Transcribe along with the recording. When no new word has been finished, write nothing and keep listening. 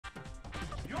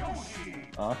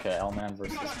Okay, maN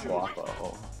versus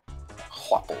Guapo.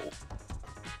 Guapo.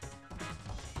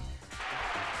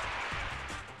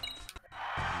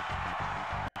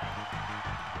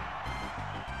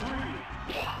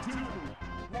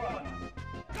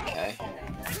 Okay.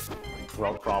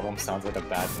 World Problem sounds like a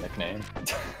bad nickname.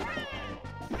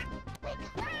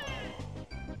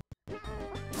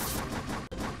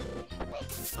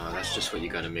 That's just what you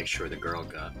gotta make sure the girl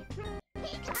got.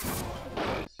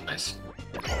 Nice.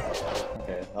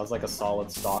 Okay, that was like a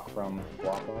solid stock from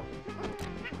Guapo.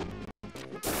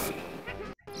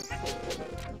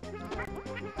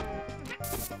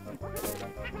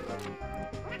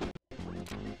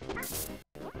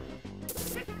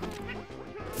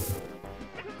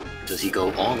 Does he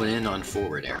go all in on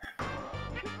forward air?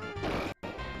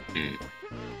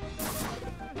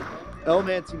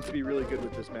 maN seems to be really good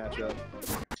with this matchup.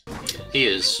 He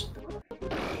is.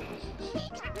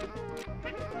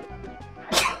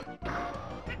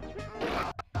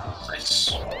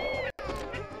 Nice.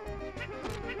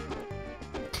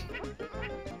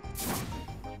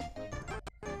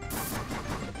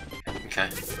 Okay.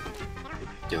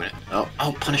 Doing it. Oh,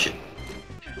 punish it.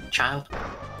 Child.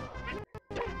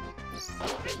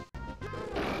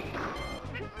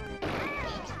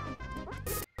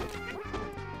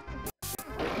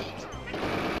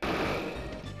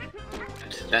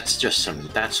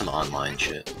 That's some online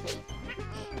shit.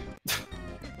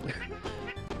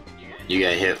 You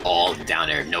get hit all down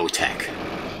there, no tech.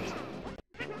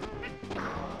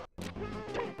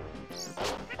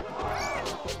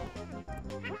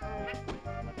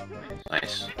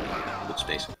 Nice. Good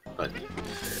space, but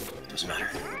doesn't matter.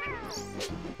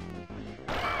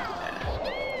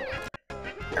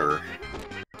 Error.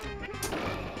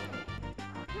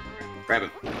 Grab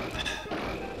him.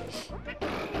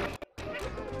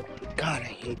 God, I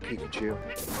hate Pikachu.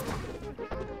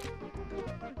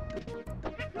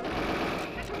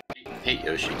 Hate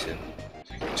Yoshi too.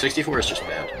 64 is just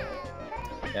bad.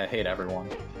 Yeah, I hate everyone.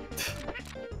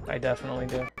 I definitely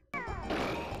do.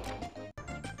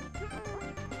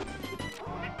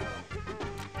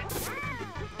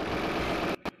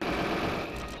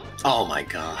 Oh my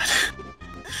god.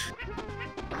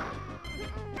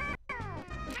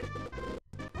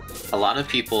 A lot of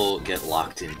people get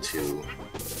locked into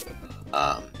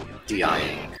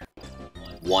DIing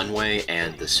one way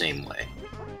and the same way.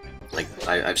 Like,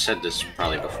 I've said this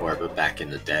probably before, but back in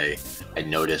the day, I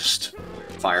noticed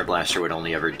Fire Blaster would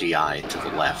only ever DI to the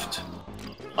left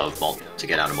of to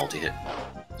get out of multi-hit.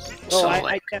 Oh, So, I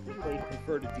like, definitely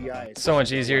prefer to DI. So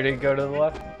much easier to go to the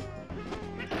left.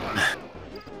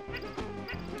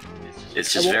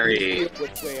 it's just very...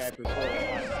 Which way I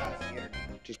prefer,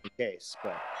 just in case,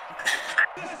 but...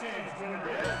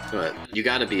 But you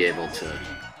gotta be able to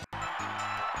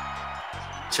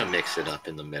mix it up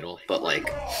in the middle, but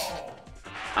like,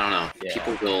 I don't know, Yeah.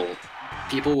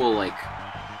 people will like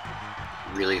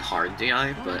really hard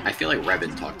DI, but I feel like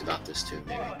Rebin talked about this too,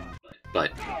 maybe.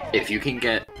 But if you can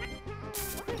get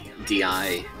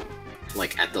DI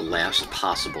like at the last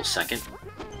possible second,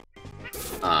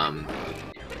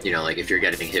 you know, like if you're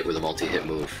getting hit with a multi-hit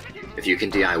move, if you can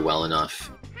DI well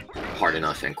enough, hard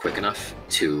enough, and quick enough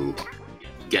to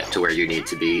get to where you need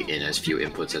to be in as few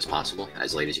inputs as possible,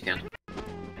 as late as you can,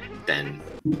 then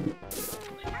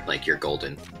like you're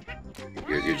golden.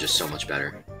 You're just so much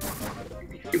better.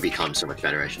 You become so much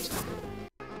better, I should say.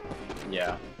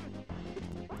 Yeah.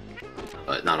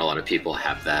 But not a lot of people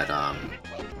have that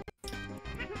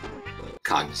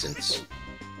cognizance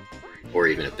or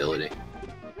even ability.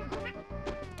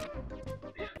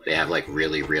 They have like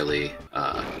really, really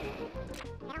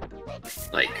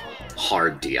like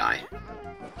hard DI,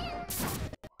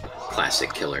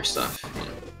 classic killer stuff, you know.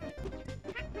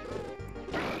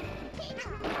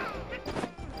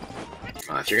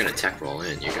 If you're gonna tech roll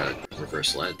in, you gotta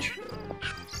reverse ledge.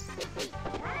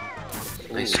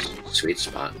 Nice sweet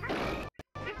spot.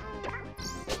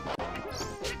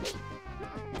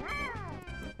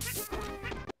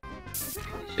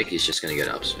 I think he's just gonna get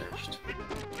up smashed.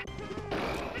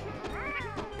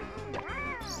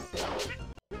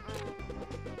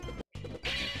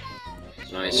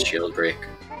 Nice shield break.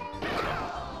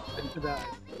 That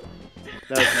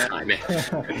was nice. I mean,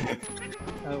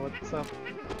 What's up?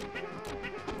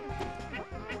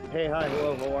 Hey, hi,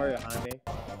 hello, how are you, Jaime?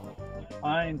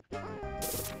 Fine.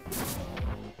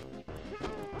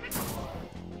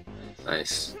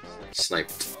 nice.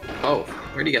 Sniped. Oh,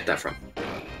 where'd you get that from?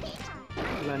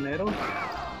 Lanero?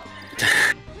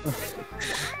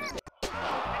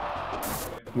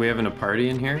 We having a party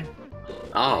in here?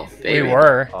 Oh, baby. We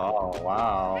were. Oh,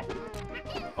 wow.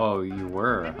 Oh, you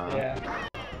were, huh? Yeah.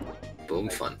 Boom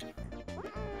fun.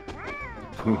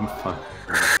 Boom fun.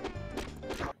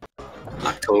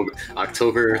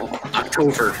 October. Or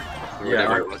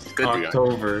whatever it was. Good to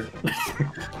go.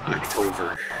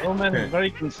 October. Elman is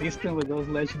very consistent with those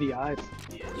legendary eyes.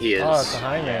 He is. Oh, it's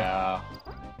behind me. Yeah.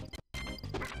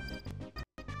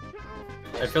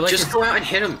 I feel like Just go out and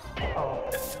hit him.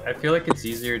 I feel like it's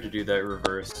easier to do that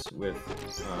reverse with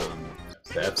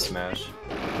the F smash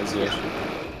as Yoshi. I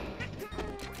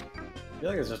feel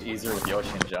like it's just easier with Yoshi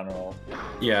in general.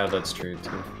 Yeah, that's true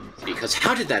too. Because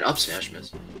how did that up smash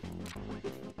miss?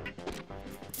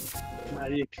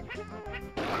 Magic.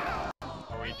 Are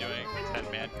we doing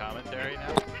 10-man commentary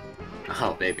now?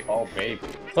 Oh baby. Oh, baby.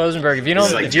 Closenberg, if you This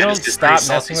is don't, like if you don't Genesis stop 3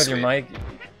 messing with your salty mic,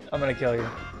 I'm gonna kill you.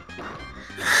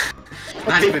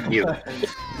 Not even you. I'm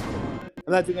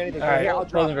not doing anything. Alright, Here, I'll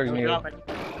drop it. Closenberg's I'll muted. drop it.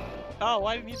 Oh,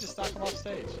 why didn't he just knock him off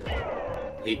stage?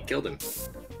 He killed him.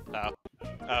 Oh. Oh,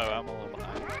 I'm a little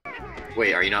behind.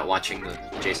 Wait, are you not watching the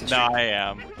Jason No, stream? I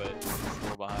am, but it's a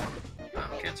little behind.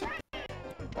 Oh, cancer.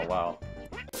 Oh, wow.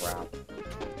 Crap.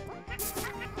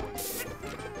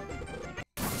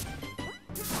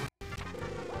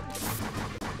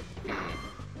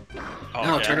 Oh,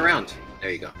 No, yeah. turn around.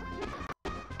 There you go.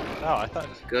 Oh, I thought.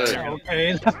 Good.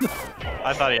 Okay,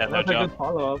 I thought he had no that's a good jump.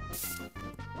 follow-up.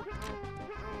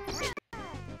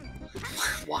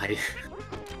 Why?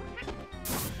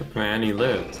 Man, he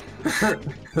lived.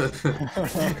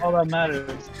 All that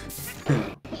matters.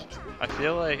 I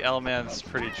feel like L-Man's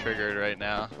pretty triggered right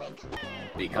now. Oh,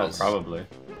 Because probably.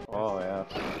 Oh, yeah.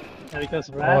 Yeah, because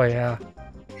rat. Oh yeah.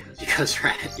 Because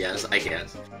rat. Yes, I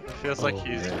guess. It feels like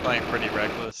he's yeah. playing pretty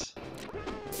reckless.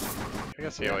 I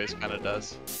guess he always kind of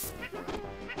does.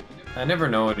 I never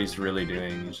know what he's really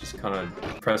doing. He's just kind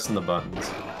of pressing the buttons.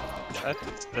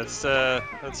 That's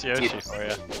Yoshi for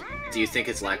you. Do you think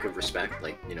it's lack of respect?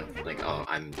 Like, you know, like, oh,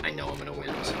 I know I'm gonna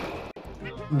win. So.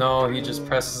 No, he just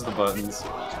presses the buttons.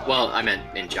 Well, I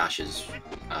meant in Josh's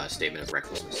statement of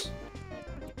recklessness.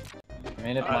 I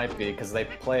mean, it might be, because they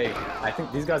play... I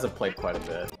think these guys have played quite a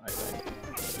bit, I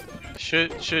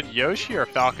think. Should Yoshi or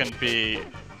Falcon be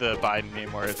the Biden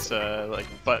meme where it's like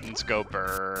buttons go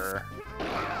brrr?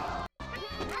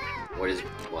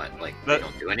 What? Like, That- they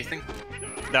don't do anything?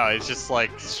 No, he's just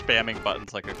like spamming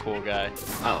buttons like a cool guy.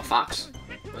 Oh, Fox.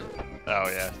 Oh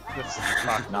yeah, that's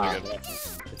not Nah. good.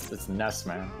 It's Ness,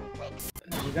 man.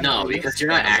 No, because you're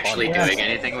not actually Yes. doing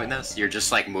anything with this. You're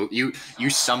just like you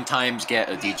sometimes get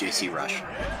a DJC rush.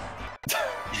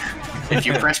 if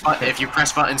you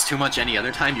press buttons too much any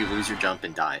other time, you lose your jump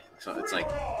and die. So it's like,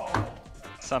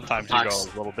 Sometimes you go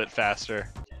Fox. a little bit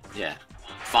faster. yeah.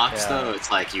 Fox Yeah. though,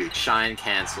 it's like you shine,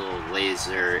 cancel,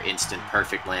 laser, instant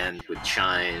perfect land with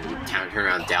shine, turn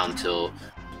around down tilt,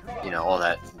 you know, all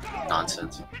that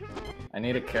nonsense. I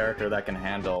need a character that can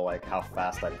handle, like, how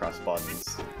fast I press buttons.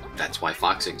 That's why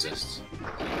Fox exists.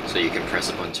 So you can press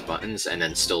a bunch of buttons and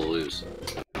then still lose.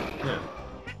 Yeah.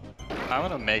 I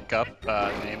want to make up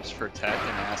names for tech and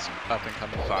ask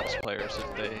up-and-coming Fox players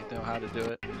if they know how to do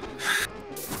it.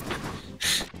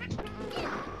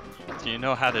 Do you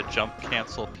know how to jump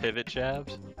cancel pivot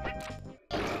jabs?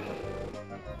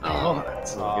 Oh,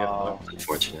 That's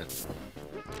unfortunate.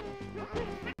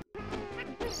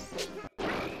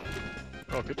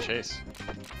 Oh, good chase.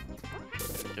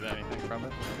 Get anything from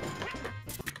it?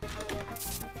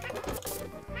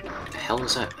 What the hell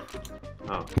was that?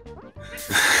 Oh.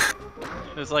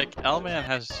 It's like L-Man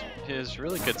has his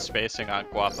really good spacing on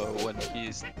Guapo when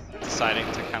he's deciding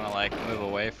to kind of like move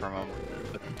away from him.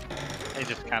 But he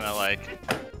just kind of like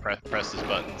presses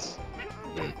buttons.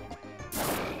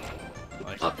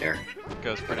 Like Up air.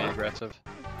 goes pretty aggressive.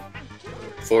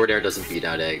 Forward air doesn't beat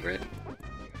out egg, right?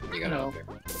 You got No. up air.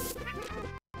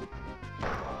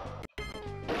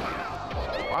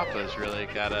 Guapo's really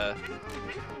gotta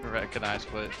recognize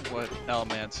what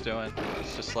L-Man's doing.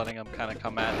 He's just letting him kind of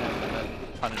come at him and then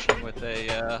punishing with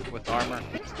a with armor.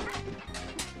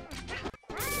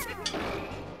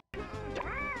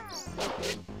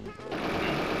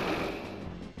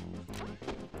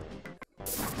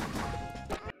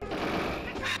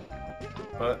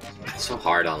 But It's so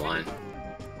hard online.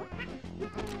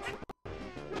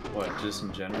 what? Just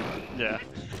in general? Yeah.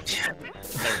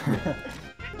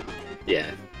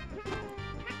 Yeah.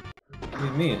 What do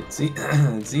you mean?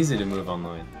 It's easy to move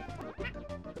online.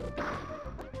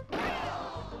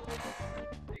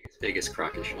 Biggest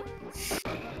crock of shit.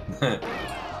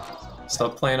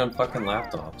 Stop playing on fucking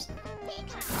laptops.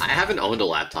 I haven't owned a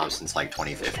laptop since like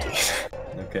 2015.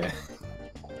 Okay.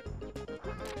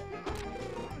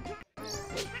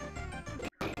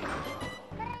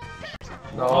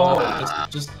 No,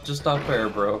 just up air,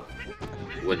 bro.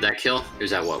 Would that kill? He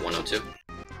was at what, 102?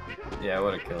 Yeah, I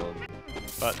would have killed.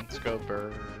 Buttons go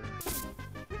burr.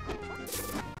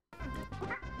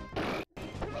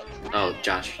 Oh,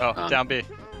 Josh. Oh, down B.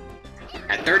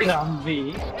 At 30? Down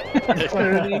B.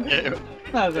 It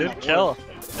Not gonna would kill. work.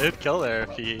 It would kill there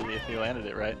if he landed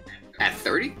it right. At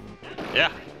 30?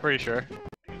 Yeah, pretty sure.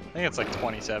 I think it's like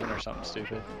 27 or something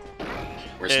stupid.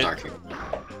 Where's Dark?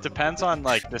 Depends on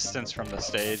like distance from the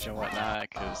stage and whatnot,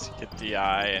 because you get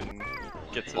DI and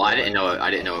get to. Well, I didn't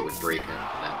know it would break him.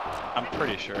 I'm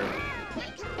pretty sure.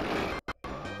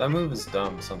 That move is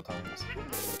dumb sometimes.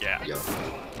 Yeah. Yo.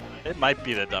 It might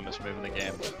be the dumbest move in the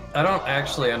game. I don't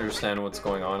actually understand what's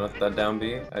going on with that down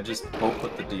B. I just hope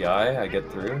with the DI I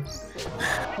get through.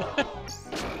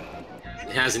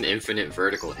 It has an infinite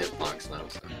vertical hitbox now.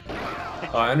 So.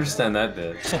 Oh, I understand that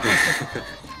bit.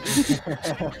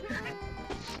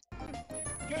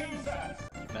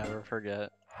 Never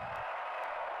forget.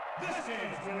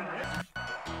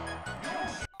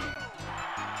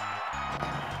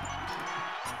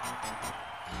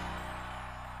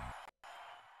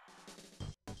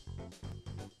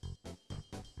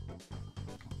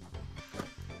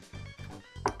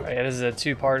 Oh, yeah, this is a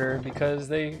two-parter because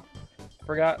they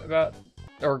forgot about,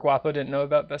 or Guapo didn't know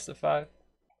about Best of 5.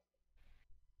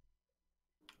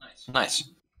 Nice.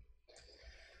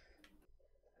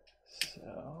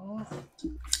 So...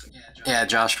 Yeah,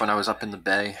 Josh, when I was up in the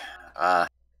Bay,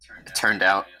 it turned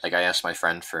out, like, I asked my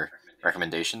friend for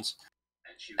recommendations,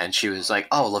 and she was like,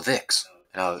 oh, Lavix.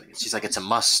 She's like, it's a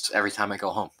must every time I go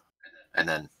home. And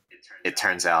then it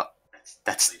turns out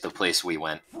that's the place we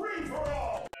went.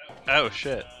 Oh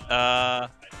shit. I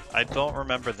don't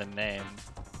remember the name.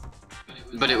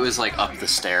 But it was, like, up the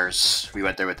stairs. We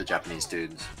went there with the Japanese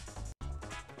dudes.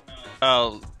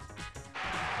 Oh.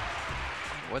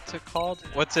 What's it called?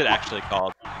 What's it actually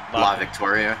called? La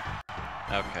Victoria.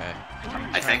 Okay.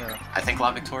 I think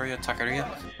La Victoria, Taqueria.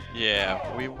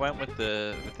 Yeah, we went with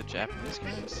the Japanese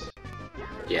guys.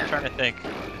 Yeah. I'm trying to think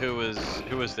who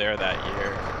was there that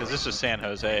year, because this was San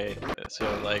Jose.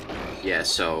 So like. Yeah.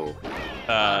 So.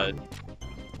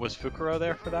 Was Fukuro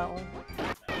there for that one?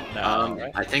 No.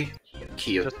 Right? I think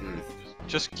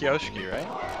Just Kyoshi, right?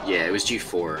 Yeah, it was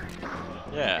G4.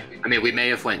 Yeah. I mean, we may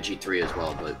have went G3 as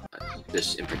well, but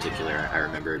this in particular, I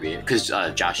remember it being because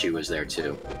Joshi was there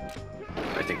too.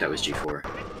 I think that was G4.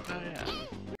 Oh yeah.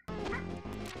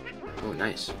 Oh,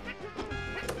 nice.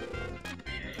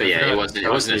 But yeah, it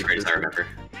wasn't as great as I remember.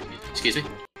 Excuse me?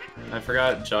 I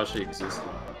forgot Joshi existed.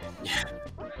 Yeah.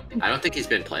 I don't think he's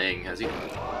been playing, has he?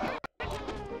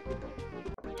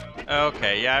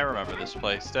 Okay, yeah, I remember this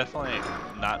place. Definitely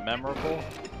not memorable.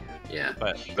 Yeah.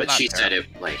 But But she said it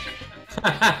like.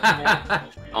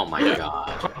 Oh my god.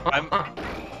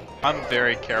 I'm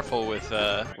very careful with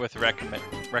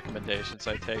recommendations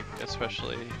I take,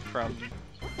 especially from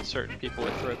certain people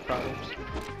with throat problems.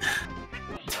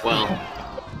 Well,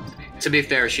 to be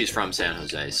fair, she's from San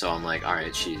Jose, so I'm like,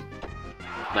 alright,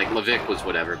 like, Lavic was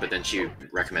whatever, but then she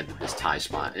recommended this Thai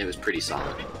spot, and it was pretty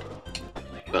solid.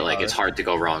 But, like, it's hard to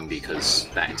go wrong because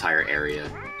that entire area,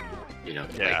 you know,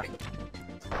 Yeah. like...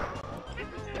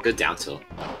 Good down tilt.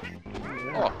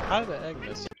 Oh, how did the egg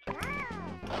miss?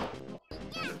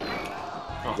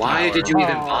 Why did you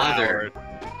even bother?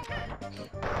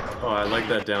 Oh, I like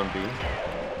that down B.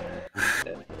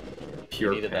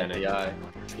 Pure Needed that panic. DI.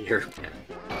 Here.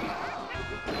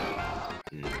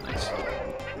 Nice.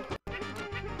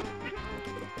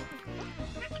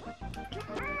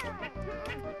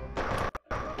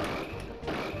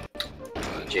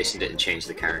 Jason didn't change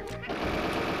the character.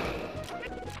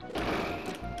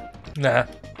 Nah.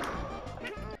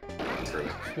 True.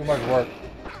 Too much work.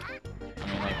 I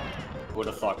mean, like, who would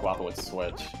have thought Guapo would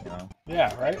switch, you know?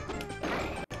 Yeah, right?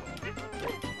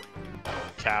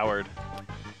 Coward.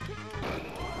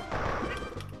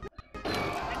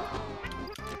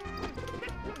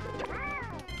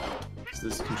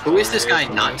 Who is this guy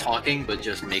not talking but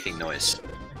just making noise?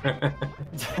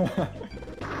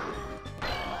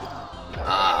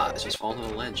 Ah, just fall to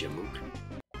the ledge, you mook.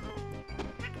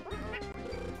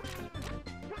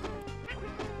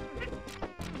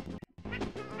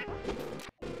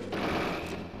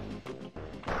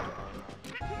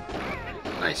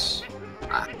 Nice.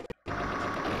 Ah.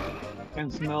 I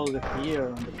can smell the fear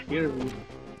on the fear roof.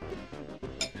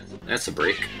 That's a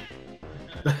break.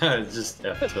 Just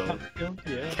F tilt.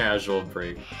 Yeah. Casual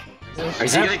break.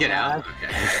 Is he gonna get out?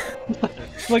 Okay.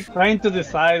 It's like trying to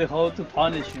decide how to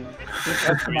punish him. He's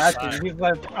like smashing. He's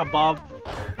like above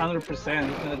 100%.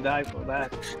 He's gonna die for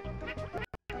that.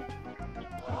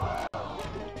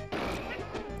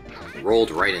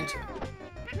 Rolled right into it.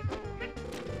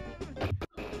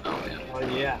 Oh man. Oh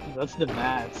yeah, that's the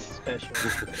mats.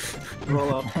 special.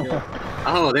 Roll up. Yeah.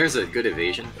 Oh, there's a good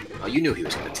evasion. Oh, you knew he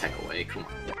was gonna tech away. Come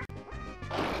on.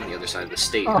 On the other side of the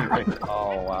state. Oh, right?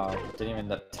 oh wow. Didn't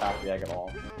even tap the egg at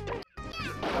all. It's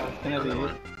gonna be Another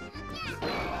one.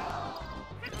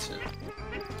 That's it.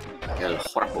 El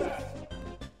Guapo.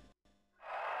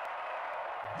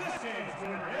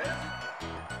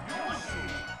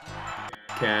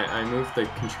 Okay, I moved the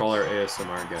controller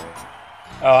ASMR guy.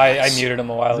 Oh, I muted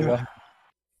him a while ago.